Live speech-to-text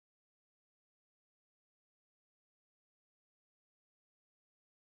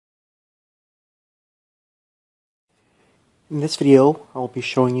In this video, I'll be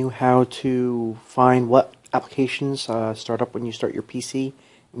showing you how to find what applications start up when you start your PC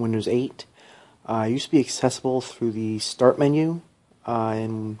in Windows 8. It used to be accessible through the Start menu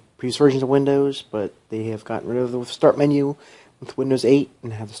in previous versions of Windows, but they have gotten rid of the Start menu with Windows 8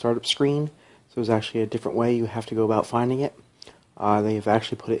 and have the startup screen. So there's actually a different way you have to go about finding it. They have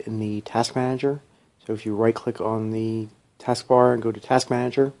actually put it in the Task Manager. So if you right-click on the taskbar and go to Task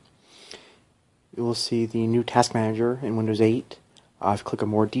Manager, you will see the new Task Manager in Windows 8. If you click on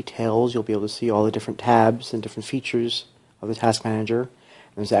More Details, you'll be able to see all the different tabs and different features of the Task Manager.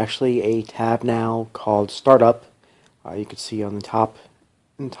 And there's actually a tab now called Startup. You can see on the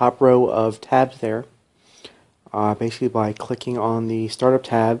top row of tabs there. Basically, by clicking on the Startup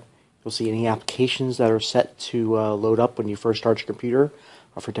tab, you'll see any applications that are set to load up when you first start your computer.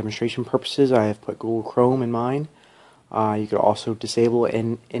 For demonstration purposes, I have put Google Chrome in mine. You could also disable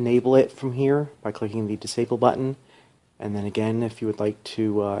and enable it from here by clicking the Disable button. And then again, if you would like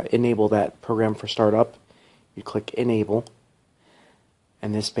to enable that program for startup, you click Enable.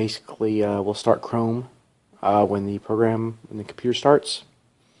 And this basically will start Chrome when the computer starts.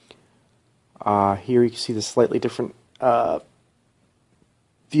 Here you can see the slightly different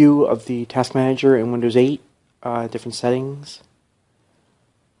view of the Task Manager in Windows 8, different settings.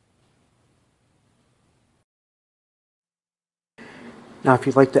 Now, if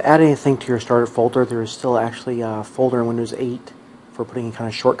you'd like to add anything to your starter folder, there is still actually a folder in Windows 8 for putting in kind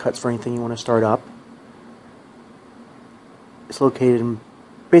of shortcuts for anything you want to start up. It's located in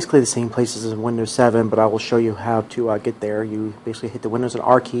basically the same places as in Windows 7, but I will show you how to get there. You basically hit the Windows and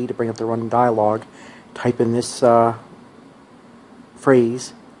R key to bring up the running dialog, type in this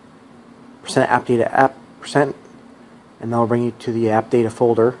phrase, %appdata app %, and that'll bring you to the appdata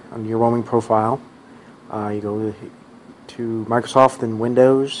folder under your roaming profile. You go to Microsoft, then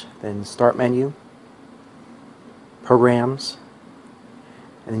Windows, then Start menu, Programs,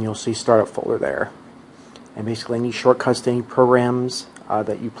 and then you'll see Startup folder there. And basically any shortcuts to any programs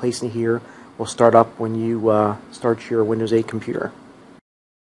that you place in here will start up when you start your Windows 8 computer.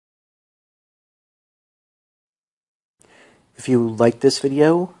 If you like this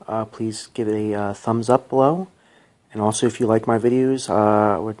video, please give it a thumbs up below. And also, if you like my videos,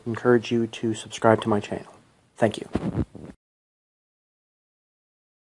 I would encourage you to subscribe to my channel. Thank you.